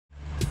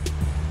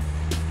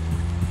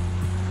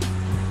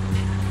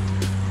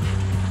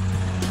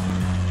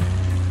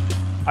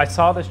I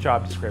saw this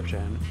job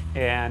description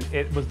and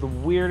it was the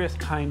weirdest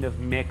kind of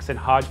mix and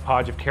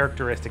hodgepodge of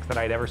characteristics that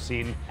I'd ever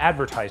seen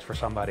advertised for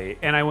somebody.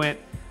 And I went,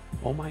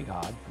 oh my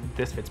God,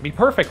 this fits me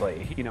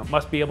perfectly. You know,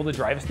 must be able to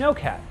drive a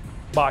snowcat.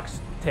 Box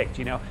ticked,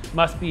 you know.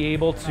 Must be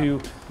able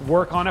to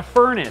work on a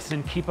furnace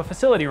and keep a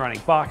facility running.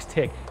 Box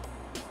ticked.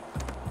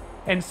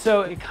 And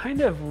so it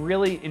kind of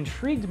really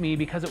intrigued me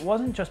because it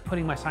wasn't just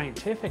putting my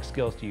scientific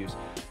skills to use,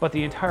 but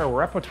the entire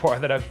repertoire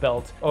that I've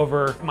built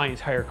over my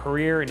entire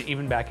career and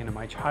even back into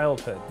my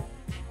childhood.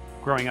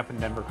 Growing up in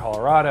Denver,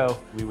 Colorado,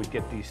 we would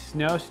get these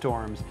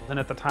snowstorms. And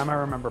at the time I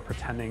remember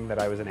pretending that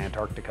I was in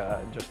Antarctica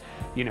and just,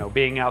 you know,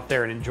 being out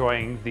there and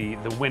enjoying the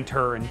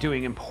winter and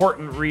doing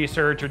important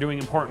research or doing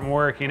important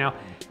work, you know.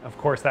 Of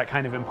course, that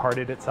kind of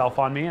imparted itself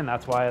on me, and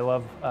that's why I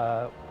love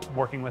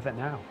working with it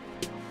now.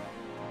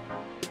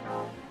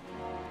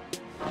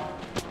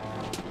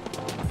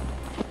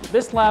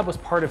 This lab was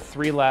part of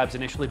 3 labs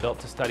initially built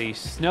to study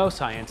snow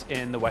science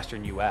in the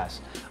Western US.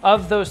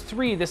 Of those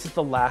 3, this is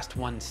the last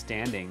one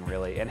standing,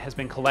 really, and has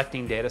been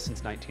collecting data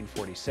since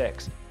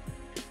 1946.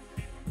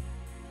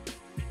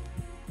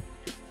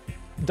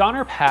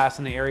 Donner Pass,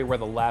 in the area where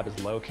the lab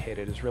is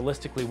located, is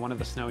realistically one of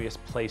the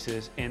snowiest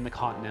places in the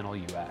continental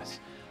US.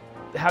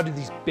 How do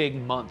these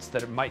big months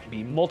that it might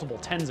be multiple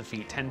tens of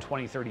feet, 10,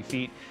 20, 30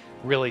 feet,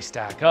 really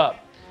stack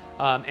up?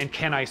 And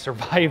can I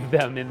survive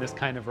them in this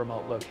kind of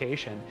remote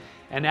location?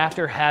 And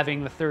after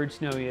having the 3rd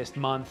snowiest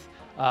month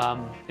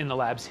in the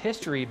lab's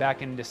history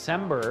back in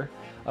December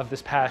of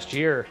this past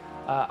year,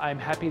 I'm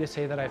happy to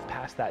say that I've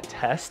passed that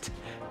test.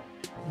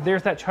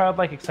 There's that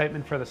childlike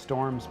excitement for the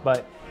storms,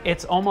 but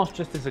it's almost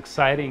just as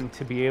exciting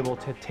to be able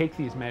to take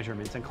these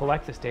measurements and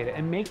collect this data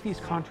and make these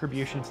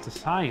contributions to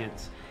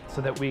science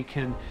so that we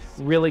can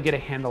really get a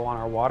handle on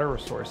our water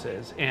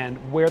resources and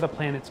where the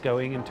planet's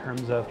going in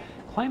terms of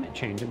climate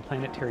change and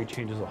planetary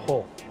change as a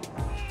whole.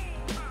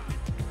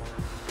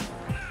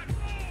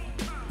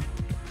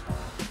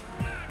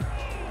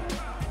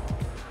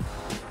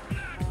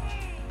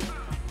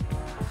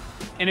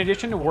 In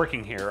addition to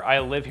working here, I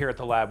live here at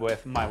the lab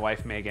with my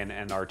wife Megan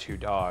and our 2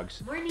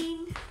 dogs.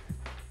 Morning.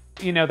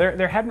 You know,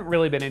 there hadn't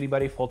really been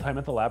anybody full-time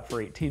at the lab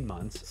for 18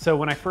 months. So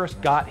when I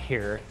first got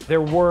here,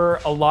 there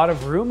were a lot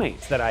of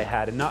roommates that I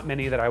had and not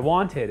many that I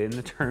wanted in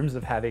the terms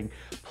of having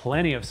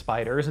plenty of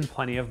spiders and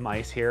plenty of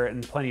mice here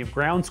and plenty of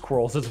ground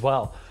squirrels as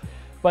well.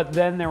 But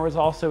then there was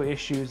also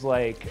issues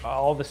like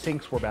all the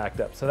sinks were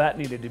backed up, so that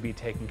needed to be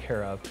taken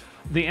care of.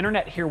 The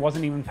internet here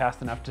wasn't even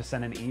fast enough to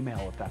send an email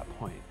at that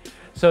point.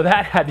 So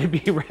that had to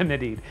be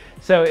remedied.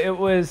 So it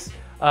was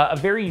a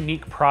very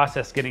unique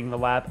process getting the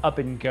lab up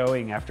and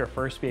going after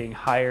first being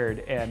hired.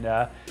 And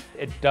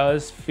it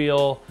does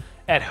feel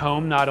at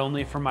home, not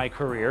only for my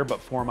career,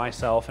 but for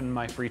myself and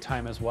my free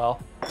time as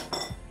well.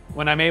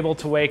 When I'm able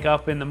to wake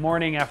up in the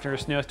morning after a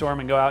snowstorm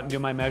and go out and do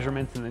my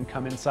measurements and then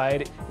come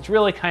inside, it's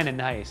really kind of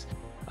nice.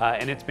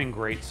 And it's been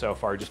great so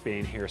far just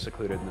being here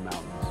secluded in the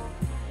mountains.